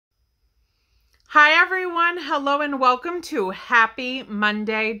Hi everyone, hello and welcome to Happy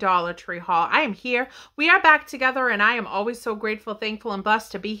Monday Dollar Tree haul. I am here, we are back together, and I am always so grateful, thankful, and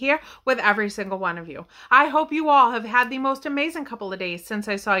blessed to be here with every single one of you. I hope you all have had the most amazing couple of days since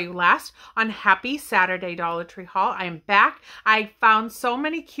I saw you last on Happy Saturday Dollar Tree haul. I am back. I found so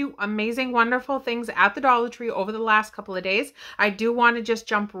many cute, amazing, wonderful things at the Dollar Tree over the last couple of days. I do want to just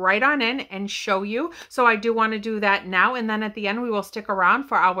jump right on in and show you, so I do want to do that now, and then at the end we will stick around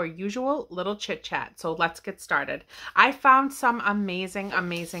for our usual little chit chat. So let's get started. I found some amazing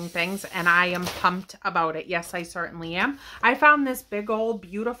things and I am pumped about it. Yes, I certainly am. I found this big old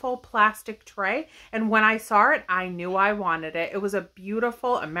beautiful plastic tray, and when I saw it, I knew I wanted it. It was a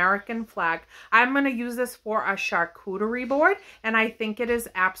beautiful American flag. I'm going to use this for a charcuterie board, and I think it is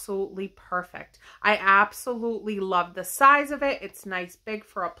absolutely perfect. I absolutely love the size of it. It's nice big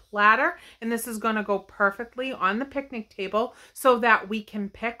for a platter, and this is going to go perfectly on the picnic table so that we can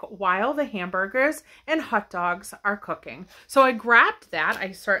pick while the hamburgers and hot dogs are cooking. So I grabbed that.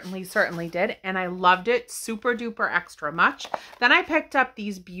 I certainly did, and I loved it super duper extra much. Then I picked up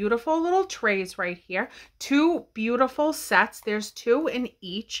these beautiful little trays right here. Two beautiful sets. There's two in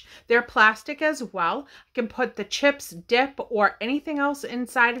each. They're plastic as well. I can put the chips, dip, or anything else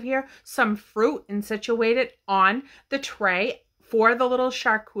inside of here, some fruit, and situate it on the tray for the little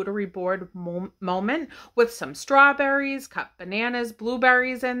charcuterie board moment with some strawberries, cut bananas,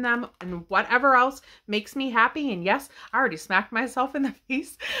 blueberries in them, and whatever else makes me happy. And yes, I already smacked myself in the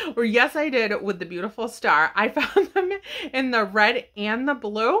face, or yes, I did, with the beautiful star. I found them in the red and the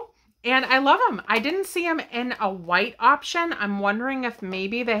blue, and I love them. I didn't see them in a white option. I'm wondering if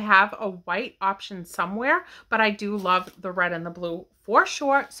maybe they have a white option somewhere, but I do love the red and the blue for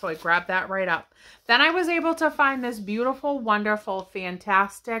sure, so I grabbed that right up. Then I was able to find this beautiful, wonderful,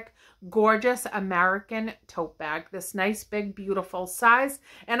 fantastic, gorgeous American tote bag. This nice, big, beautiful size,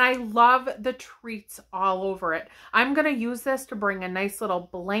 and I love the treats all over it. I'm going to use this to bring a nice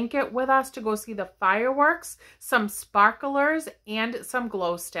little blanket with us to go see the fireworks, some sparklers, and some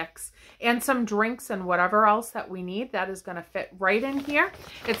glow sticks, and some drinks and whatever else that we need. That is going to fit right in here.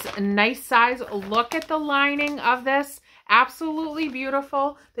 It's a nice size. Look at the lining of this. Absolutely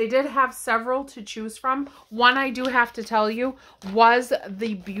beautiful. They did have several to choose from. One, I do have to tell you, was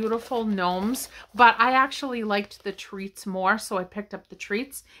the beautiful gnomes, but I actually liked the treats more, so I picked up the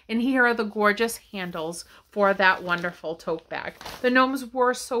treats. And here are the gorgeous handles for that wonderful tote bag. The gnomes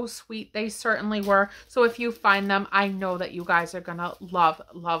were so sweet. They certainly were. So if you find them, I know that you guys are gonna love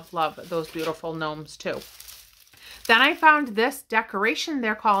those beautiful gnomes too. Then I found this decoration,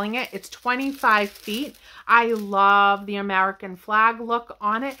 they're calling it. It's 25 feet. I love the American flag look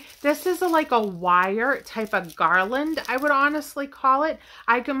on it. This is like a wire type of garland, I would honestly call it.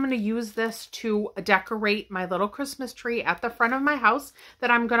 I'm going to use this to decorate my little Christmas tree at the front of my house that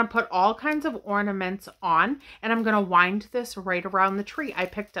I'm going to put all kinds of ornaments on, and I'm going to wind this right around the tree. I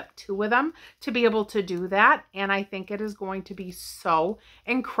picked up two of them to be able to do that, and I think it is going to be so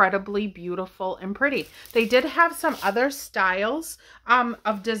incredibly beautiful and pretty. They did have some other styles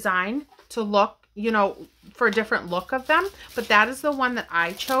of design to look, you know, for a different look of them, but that is the one that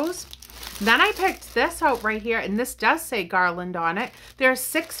I chose. Then I picked this out right here, and this does say garland on it. There's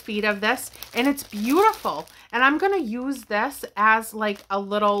 6 feet of this, and it's beautiful. And I'm going to use this as like a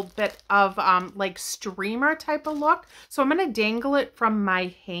little bit of like streamer type of look. So I'm going to dangle it from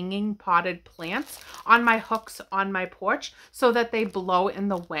my hanging potted plants on my hooks on my porch so that they blow in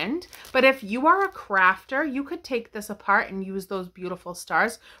the wind. But if you are a crafter, you could take this apart and use those beautiful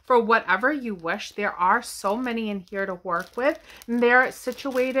stars for whatever you wish. There are so many in here to work with, and they're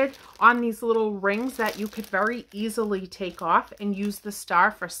situated on these little rings that you could very easily take off and use the star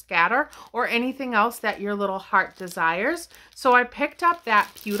for scatter or anything else that your little heart desires. So I picked up that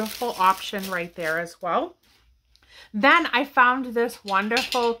beautiful option right there as well. Then I found this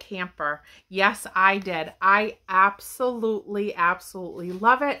wonderful camper. Yes, I did. I absolutely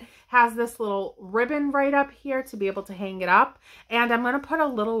love it. Has this little ribbon right up here to be able to hang it up. And I'm going to put a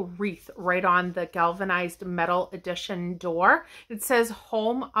little wreath right on the galvanized metal edition door. It says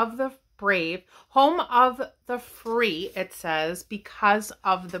Home of the Brave, Home of the Free, it says, because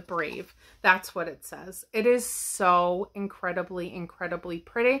of the brave. That's what it says. It is so incredibly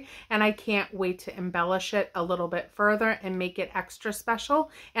pretty, and I can't wait to embellish it a little bit further and make it extra special.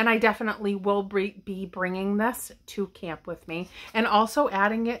 And I definitely will be bringing this to camp with me and also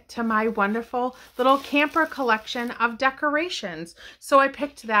adding it to my wonderful little camper collection of decorations. So I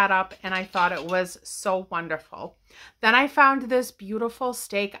picked that up and I thought it was so wonderful. Then I found this beautiful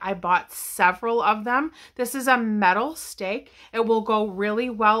stake. I bought several of them. This is a metal stake. It will go really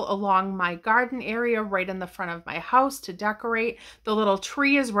well along my garden area right in the front of my house to decorate. The little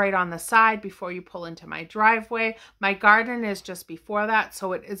tree is right on the side before you pull into my driveway. My garden is just before that,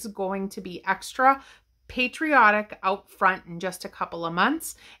 so it is going to be extra patriotic out front in just a couple of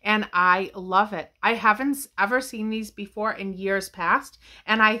months, and I love it. I haven't ever seen these before in years past,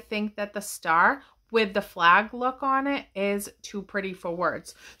 and I think that the star with the flag look on it is too pretty for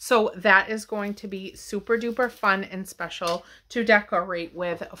words. So that is going to be super duper fun and special to decorate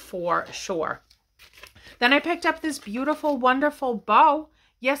with for sure. Then I picked up this beautiful, wonderful bow.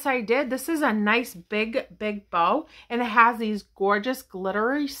 Yes, I did. This is a nice big bow, and it has these gorgeous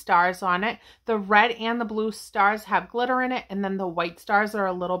glittery stars on it. The red and the blue stars have glitter in it, and then the white stars are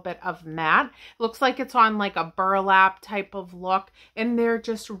a little bit of matte. It looks like it's on like a burlap type of look, and they're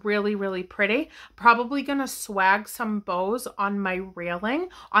just really pretty. Probably gonna swag some bows on my railing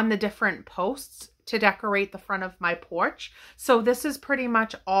on the different posts to decorate the front of my porch. So this is pretty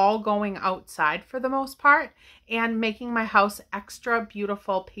much all going outside for the most part and making my house extra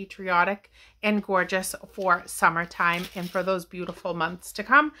beautiful, patriotic, and gorgeous for summertime and for those beautiful months to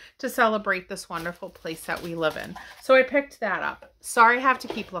come to celebrate this wonderful place that we live in. So I picked that up. Sorry, I have to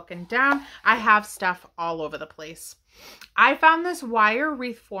keep looking down. I have stuff all over the place. I found this wire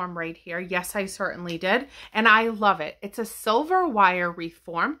wreath form right here. Yes, I certainly did. And I love it. It's a silver wire wreath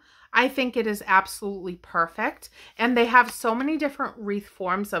form. I think it is absolutely perfect. And they have so many different wreath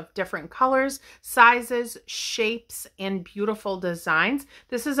forms of different colors, sizes, shapes, and beautiful designs.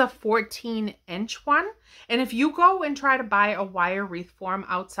 This is a 14-inch one. And if you go and try to buy a wire wreath form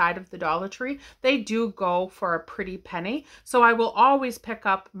outside of the Dollar Tree, they do go for a pretty penny. So I will always pick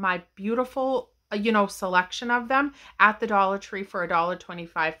up my beautiful selection of them at the Dollar Tree for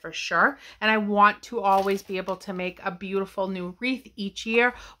 $1.25 for sure. And I want to always be able to make a beautiful new wreath each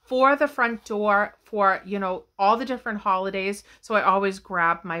year for the front door for, all the different holidays. So I always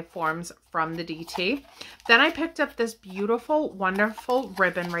grab my forms from the DT. Then I picked up this beautiful, wonderful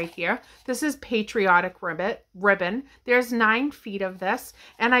ribbon right here. This is patriotic ribbon. There's 9 feet of this,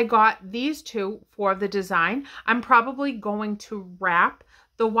 and I got these two for the design. I'm probably going to wrap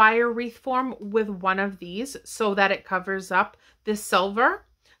the wire wreath form with one of these so that it covers up the silver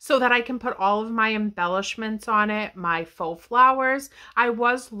so that I can put all of my embellishments on it, my faux flowers. I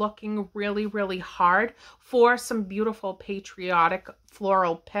was looking really hard for some beautiful patriotic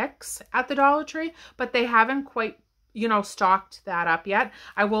floral picks at the Dollar Tree, but they haven't quite stocked that up yet.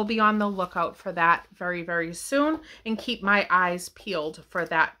 I will be on the lookout for that very soon and keep my eyes peeled for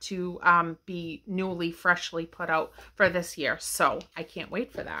that to be freshly put out for this year. So I can't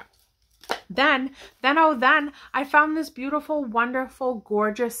wait for that. Then I found this beautiful, wonderful,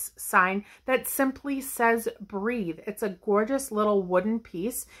 gorgeous sign that simply says breathe. It's a gorgeous little wooden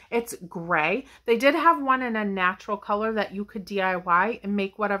piece. It's gray. They did have one in a natural color that you could DIY and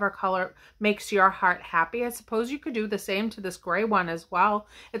make whatever color makes your heart happy. I suppose you could do the same to this gray one as well.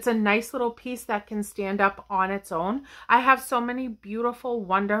 It's a nice little piece that can stand up on its own. I have so many beautiful,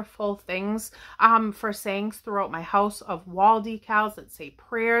 wonderful things for sayings throughout my house of wall decals that say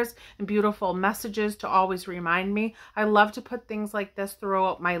prayers and beautiful messages to always remind me. I love to put things like this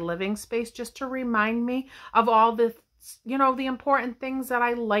throughout my living space just to remind me of all the, the important things that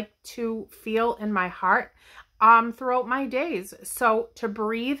I like to feel in my heart throughout my days. So to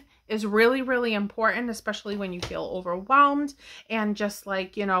breathe is really important, especially when you feel overwhelmed and just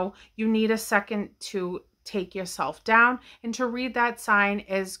like, you need a second to take yourself down, and to read that sign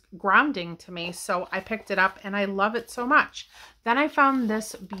is grounding to me. So I picked it up and I love it so much. Then I found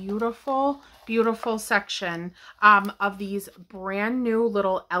this beautiful section of these brand new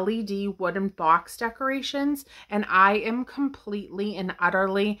little LED wooden box decorations, and I am completely and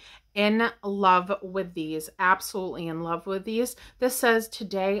utterly in love with these. Absolutely in love with these. This says,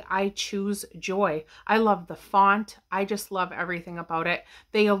 "Today I choose joy." I love the font. I just love everything about it.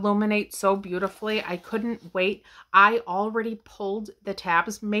 They illuminate so beautifully. I couldn't wait. I already pulled the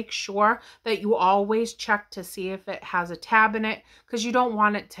tabs. Make sure that you always check to see if it has a tab in it, because you don't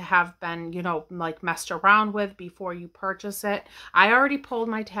want it to have been, like messed around with before you purchase it. I already pulled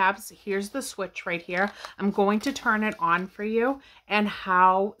my tabs. Here's the switch right here. I'm going to turn it on for you, and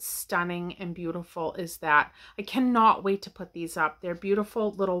how stunning and beautiful is that? I cannot wait to put these up. They're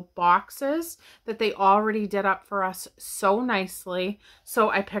beautiful little boxes that they already did up for us so nicely.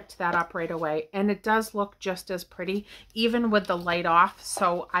 So I picked that up right away, and it does look just as pretty even with the light off.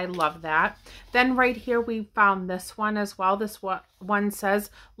 So I love that. Then right here we found this one as well. This one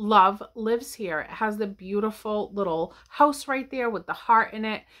says, love lives here. It has the beautiful little house right there with the heart in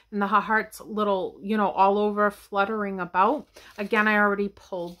it, and the heart's little, you know, all over fluttering about. Again, I already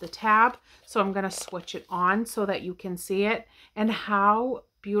pulled the tab, so I'm going to switch it on so that you can see it. And how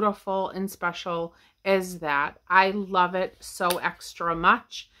beautiful and special is that? I love it so extra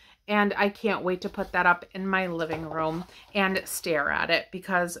much. And I can't wait to put that up in my living room and stare at it,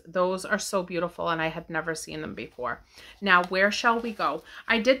 because those are so beautiful and I had never seen them before. Now, where shall we go?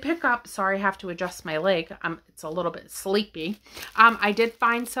 I did pick up, sorry, I have to adjust my leg. It's a little bit sleepy. I did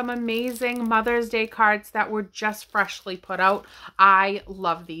find some amazing Mother's Day cards that were just freshly put out. I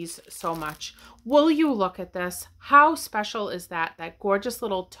love these so much. Will you look at this? How special is that? That gorgeous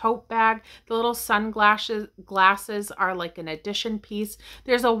little tote bag. The little sunglasses are like an addition piece.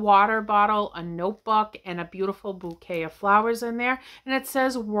 There's a water bottle, a notebook, and a beautiful bouquet of flowers in there. And it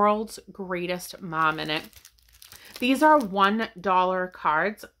says World's Greatest Mom in it. These are $1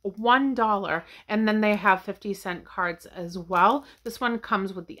 cards, $1, and then they have 50-cent cards as well. This one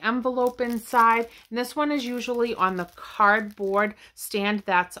comes with the envelope inside, and this one is usually on the cardboard stand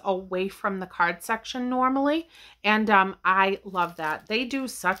that's away from the card section normally, and I love that. They do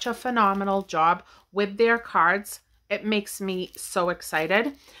such a phenomenal job with their cards. It makes me so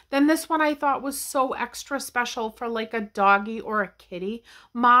excited. Then this one I thought was so extra special for like a doggy or a kitty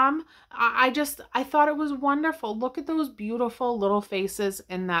mom. I thought it was wonderful. Look at those beautiful little faces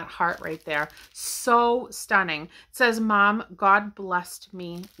in that heart right there. So stunning. It says, Mom, God blessed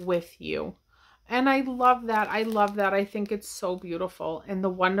me with you. And I love that. I love that. I think it's so beautiful. And the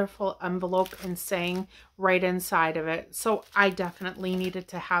wonderful envelope and saying right inside of it. So I definitely needed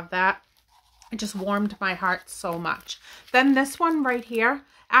to have that. It just warmed my heart so much. Then this one right here,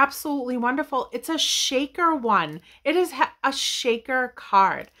 absolutely wonderful. It's a shaker one. It is a shaker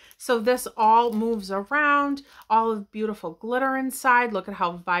card. So this all moves around, all of beautiful glitter inside. Look at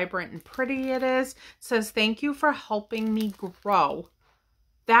how vibrant and pretty it is. It says, thank you for helping me grow.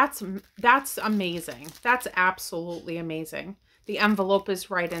 That's amazing. That's absolutely amazing. The envelope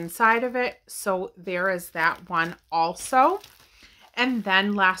is right inside of it. So there is that one also. And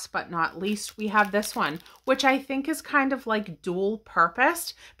then last but not least, we have this one, which I think is kind of like dual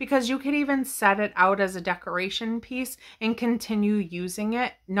purposed, because you could even set it out as a decoration piece and continue using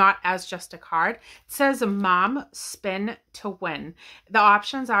it, not as just a card. It says, Mom, spin to win. The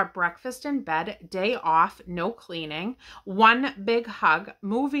options are breakfast in bed, day off, no cleaning, one big hug,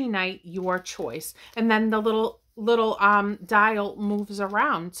 movie night, your choice. And then the little dial moves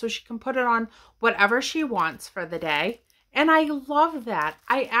around so she can put it on whatever she wants for the day. And I love that.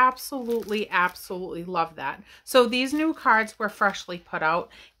 I absolutely, absolutely love that. So these new cards were freshly put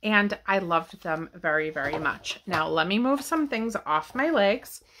out and I loved them very, very much. Now, let me move some things off my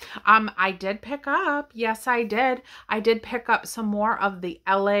legs. I did pick up, yes, I did pick up some more of the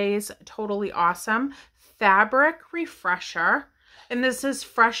LA's Totally Awesome Fabric Refresher. And this is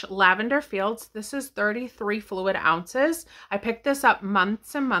Fresh Lavender Fields. This is 33 fluid ounces. I picked this up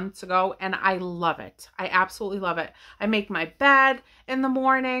months and months ago and I love it. I absolutely love it. I make my bed in the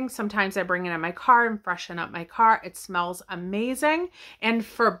morning. Sometimes I bring it in my car and freshen up my car. It smells amazing. And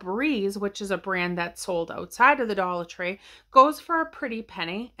Febreze, which is a brand that's sold outside of the Dollar Tree, goes for a pretty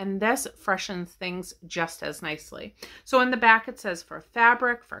penny. And this freshens things just as nicely. So in the back it says for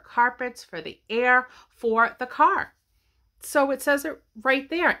fabric, for carpets, for the air, for the car. So it says it right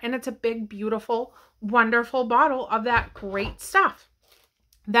there, and it's a big, beautiful, wonderful bottle of that great stuff.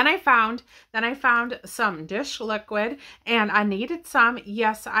 Then I found some dish liquid and I needed some.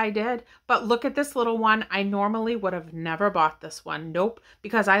 Yes, I did. But look at this little one. I normally would have never bought this one. Nope.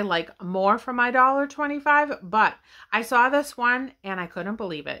 Because I like more for my $1.25. But I saw this one and I couldn't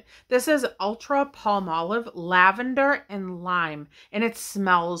believe it. This is Ultra Palmolive Lavender and Lime. And it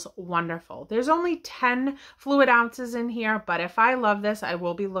smells wonderful. There's only 10 fluid ounces in here. But if I love this, I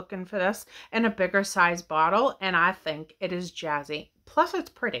will be looking for this in a bigger size bottle. And I think it is jazzy. Plus it's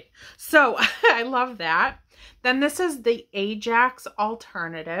pretty. So I love that. Then this is the Ajax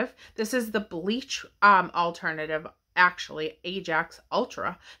alternative. This is the bleach alternative, actually Ajax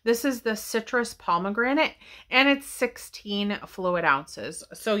Ultra. This is the citrus pomegranate and it's 16 fluid ounces.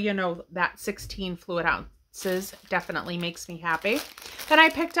 So you know that 16 fluid ounces definitely makes me happy. Then I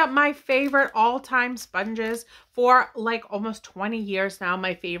picked up my favorite all-time sponges for like almost 20 years now.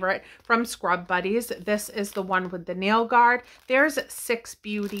 My favorite from Scrub Buddies. This is the one with the nail guard. There's 6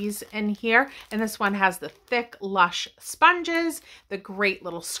 beauties in here, and this one has the thick, lush sponges, the great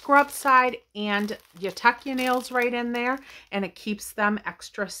little scrub side, and you tuck your nails right in there, and it keeps them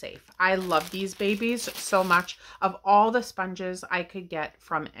extra safe. I love these babies so much. Of all the sponges I could get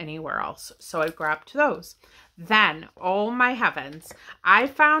from anywhere else, so I grabbed those. Then, oh my heavens, I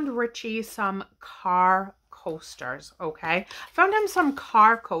found Richie some car coasters, okay? I found him some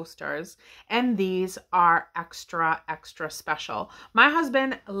car coasters, and these are extra, extra special. My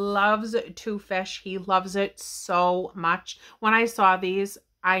husband loves to fish. He loves it so much. When I saw these,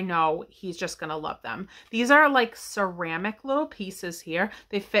 I know he's just going to love them. These are like ceramic little pieces here.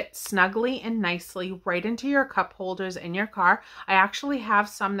 They fit snugly and nicely right into your cup holders in your car. I actually have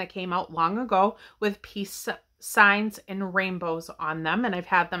some that came out long ago with peace signs and rainbows on them, and I've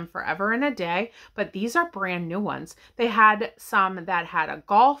had them forever and a day, but these are brand new ones. They had some that had a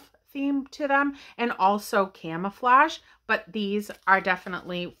golf theme to them and also camouflage, but these are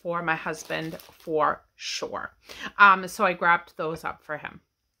definitely for my husband for sure. So I grabbed those up for him.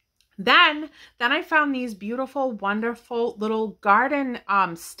 Then I found these beautiful, wonderful little garden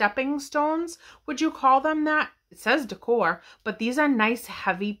stepping stones. Would you call them that? It says decor, but these are nice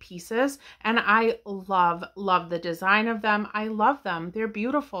heavy pieces, and I love the design of them. I love them. They're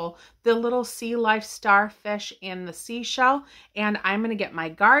beautiful. The little sea life starfish and the seashell, and I'm going to get my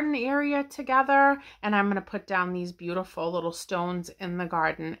garden area together, and I'm going to put down these beautiful little stones in the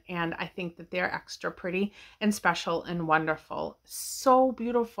garden, and I think that they're extra pretty and special and wonderful. So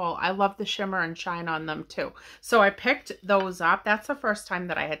beautiful. I love the shimmer and shine on them too. So I picked those up. That's the first time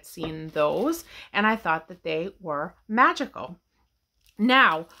that I had seen those, and I thought that they were magical.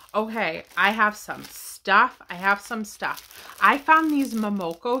 Now, okay, I have some stuff. I found these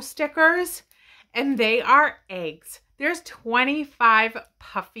Momoko stickers, and they are eggs. There's 25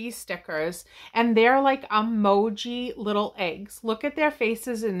 puffy stickers, and they're like emoji little eggs. Look at their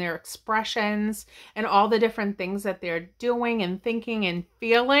faces and their expressions and all the different things that they're doing and thinking and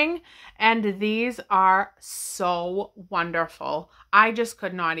feeling. And these are so wonderful. I just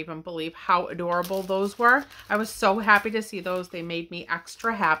could not even believe how adorable those were. I was so happy to see those. They made me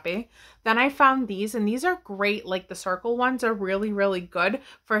extra happy. Then I found these, and these are great. Like the circle ones are really, really good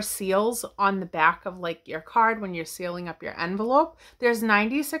for seals on the back of like your card when you're sealing up your envelope. There's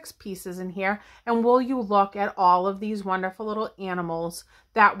 96 pieces in here, and will you look at all of these wonderful little animals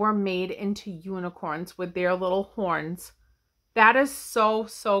that were made into unicorns with their little horns. That is so,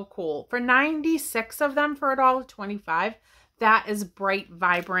 so cool. For 96 of them for $1.25, that is bright,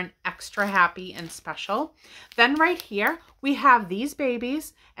 vibrant, extra happy, and special. Then right here, we have these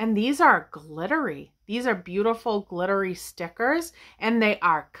babies, and these are glittery. These are beautiful glittery stickers, and they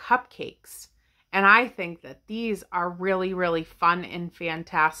are cupcakes. And I think that these are really, really fun and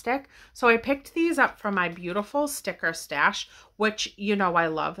fantastic. So I picked these up from my beautiful sticker stash, which you know I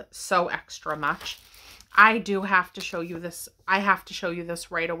love so extra much. I do have to show you this. I have to show you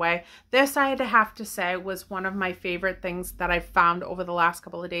this right away. This, I have to say, was one of my favorite things that I've found over the last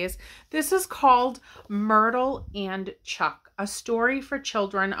couple of days. This is called Myrtle and Chuck, a story for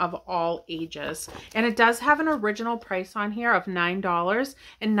children of all ages. And it does have an original price on here of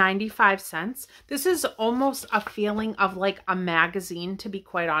 $9.95. This is almost a feeling of like a magazine, to be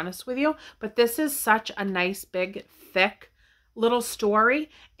quite honest with you. But this is such a nice, big, thick little story,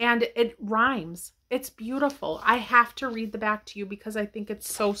 and it rhymes. It's beautiful. I have to read the back to you because I think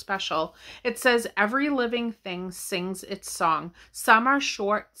it's so special. It says, every living thing sings its song. Some are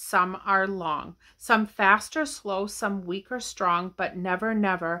short, some are long. Some fast or slow, some weak or strong, but never,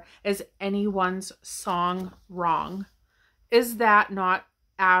 never is anyone's song wrong. Is that not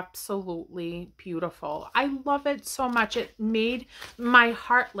absolutely beautiful? I love it so much. It made my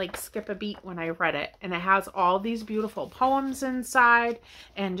heart like skip a beat when I read it. And it has all these beautiful poems inside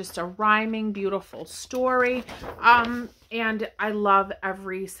and just a rhyming beautiful story. And I love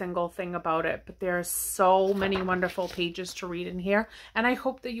every single thing about it, but there's so many wonderful pages to read in here. And I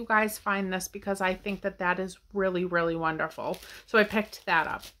hope that you guys find this because I think that that is really, really wonderful. So I picked that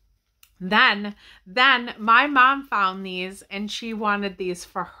up. Then my mom found these, and she wanted these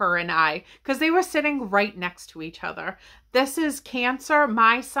for her and I because they were sitting right next to each other. This is Cancer,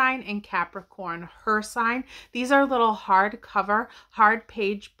 my sign, and Capricorn, her sign. These are little hardcover, hard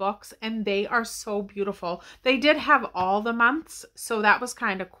page books, and they are so beautiful. They did have all the months, so that was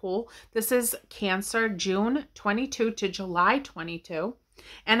kind of cool. This is Cancer, June 22 to July 22,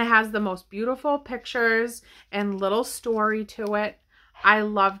 and it has the most beautiful pictures and little story to it. I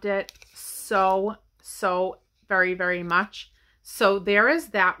loved it so very, very much. So there is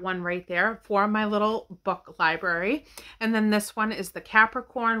that one right there for my little book library. And then this one is the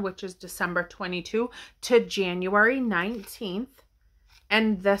Capricorn, which is December 22 to January 19th.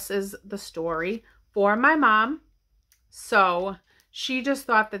 And this is the story for my mom. So she just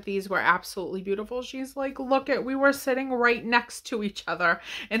thought that these were absolutely beautiful. She's like, look at, we were sitting right next to each other.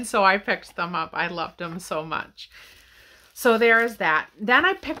 And so I picked them up. I loved them so much. So there is that. Then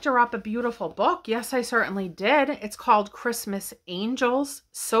I picked her up a beautiful book. Yes, I certainly did. It's called Christmas Angels.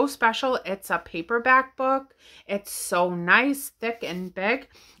 So special. It's a paperback book. It's so nice, thick and big.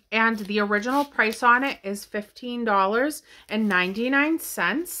 And the original price on it is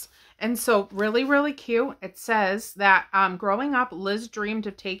 $15.99. And so really, really cute. It says that growing up, Liz dreamed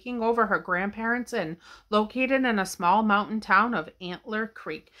of taking over her grandparents' inn, located in a small mountain town of Antler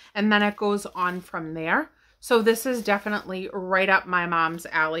Creek. And then it goes on from there. So this is definitely right up my mom's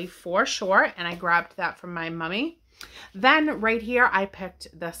alley for sure. And I grabbed that from my mummy. Then right here, I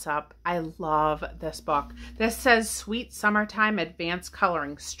picked this up. I love this book. This says Sweet Summertime Advanced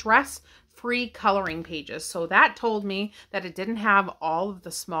Coloring, stress-free coloring pages. So that told me that it didn't have all of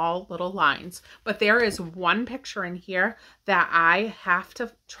the small little lines. But there is one picture in here that I have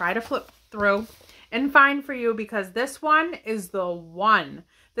to try to flip through and find for you, because this one is the one.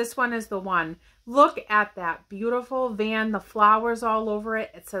 This one is the one. Look at that beautiful van, the flowers all over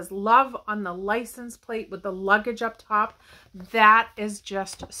it. It says love on the license plate with the luggage up top. That is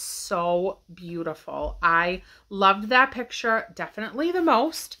just so beautiful. I loved that picture, definitely the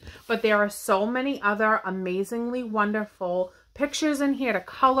most, but there are so many other amazingly wonderful pictures in here to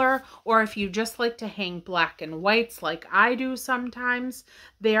color, or if you just like to hang black and whites like I do sometimes,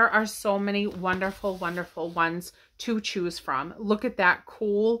 there are so many wonderful, wonderful ones to choose from. Look at that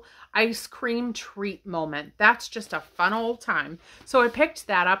cool ice cream treat moment. That's just a fun old time. So I picked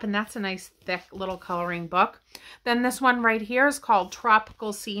that up, and that's a nice thick little coloring book. Then this one right here is called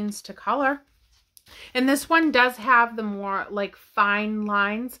Tropical Scenes to Color. And this one does have the more like fine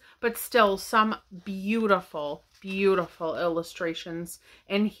lines, but still some beautiful, beautiful illustrations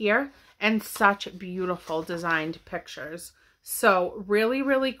in here and such beautiful designed pictures. So really,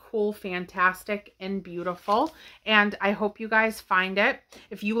 really cool, fantastic, and beautiful. And I hope you guys find it.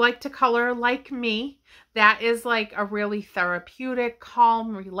 If you like to color like me, that is like a really therapeutic,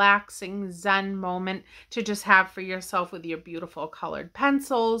 calm, relaxing, zen moment to just have for yourself with your beautiful colored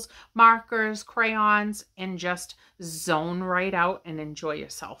pencils, markers, crayons, and just zone right out and enjoy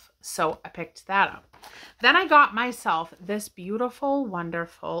yourself. So I picked that up. Then I got myself this beautiful,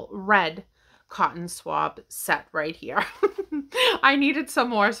 wonderful red cotton swab set right here. I needed some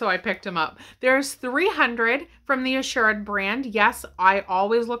more, so I picked them up. There's 300 from the Assured brand. Yes, I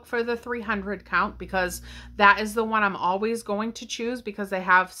always look for the 300 count because that is the one I'm always going to choose, because they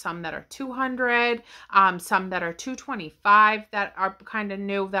have some that are 200, some that are 225 that are kind of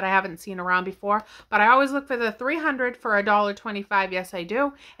new that I haven't seen around before. But I always look for the 300 for $1.25. Yes, I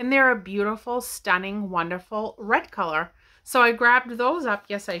do. And they're a beautiful, stunning, wonderful red color. So I grabbed those up.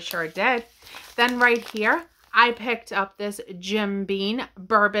 Yes, I sure did. Then right here, I picked up this Jim Beam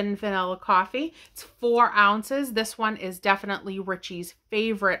Bourbon Vanilla Coffee. It's 4 ounces. This one is definitely Richie's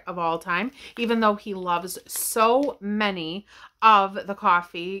favorite of all time, even though he loves so many of the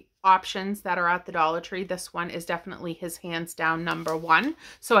coffee options that are at the Dollar Tree. This one is definitely his hands down #1.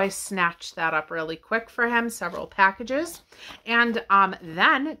 So I snatched that up really quick for him, several packages. And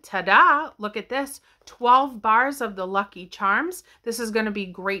then, ta-da, look at this. 12 bars of the Lucky Charms. This is going to be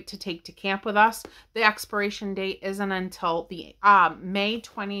great to take to camp with us. The expiration date isn't until the May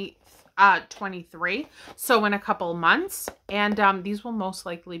 23, so in a couple months, and these will most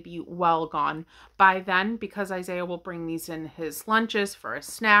likely be well gone by then, because Isaiah will bring these in his lunches, for his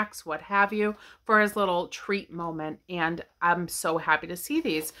snacks, what have you, for his little treat moment. And I'm so happy to see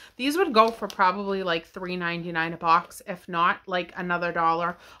these. These would go for probably like $3.99 a box, if not like another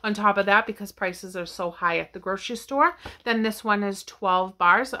 $1 on top of that, because prices are so high at the grocery store. Then this one is 12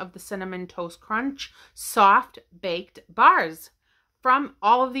 bars of the Cinnamon Toast Crunch soft baked bars. From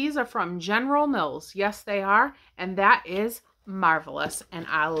all of these are from General Mills. Yes, they are. And that is marvelous, and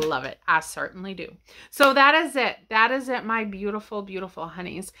I love it. I certainly do. So that is it. That is it, my beautiful, beautiful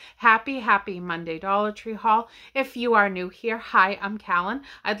honeys. Happy Monday Dollar Tree haul. If you are new here, hi, I'm Callan.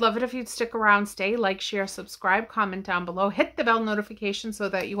 I'd love it if you'd stick around, stay, like, share, subscribe, comment down below, hit the bell notification so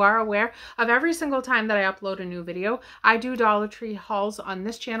that you are aware of every single time that I upload a new video. I do Dollar Tree hauls on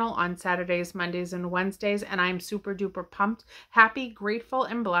this channel on Saturdays, Mondays, and Wednesdays, and I'm super duper pumped, happy, grateful,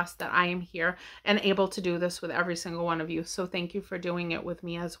 and blessed that I am here and able to do this with every single one of you. So thank you for doing it with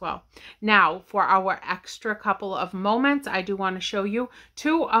me as well. Now, for our extra couple of moments, I do want to show you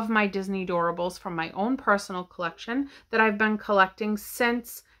 2 of my Disney Doorables from my own personal collection that I've been collecting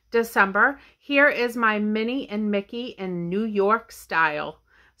since December. Here is my Minnie and Mickey in New York style.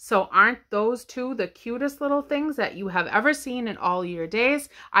 So aren't those 2 the cutest little things that you have ever seen in all your days?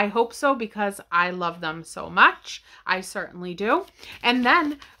 I hope so, because I love them so much. I certainly do. And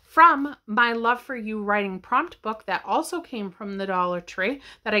then from my Love for You writing prompt book that also came from the Dollar Tree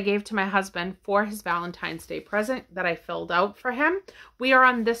that I gave to my husband for his Valentine's Day present that I filled out for him. We are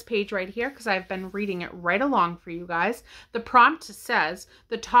on this page right here because I've been reading it right along for you guys. The prompt says,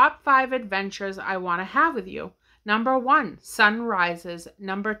 the top 5 adventures I want to have with you. Number 1, sunrises.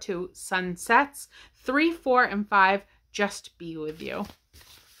 Number 2, sunsets. 3, 4, and 5, just be with you.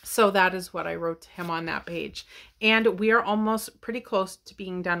 So that is what I wrote to him on that page. And we are almost pretty close to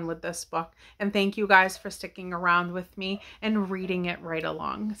being done with this book. And thank you guys for sticking around with me and reading it right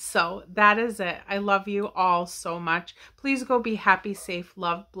along. So that is it. I love you all so much. Please go be happy, safe,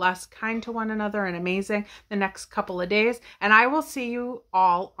 loved, blessed, kind to one another, and amazing the next couple of days. And I will see you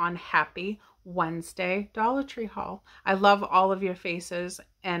all on Happy Wednesday Dollar Tree haul. I love all of your faces,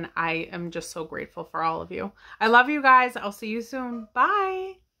 and I am just so grateful for all of you. I love you guys. I'll see you soon.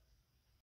 Bye.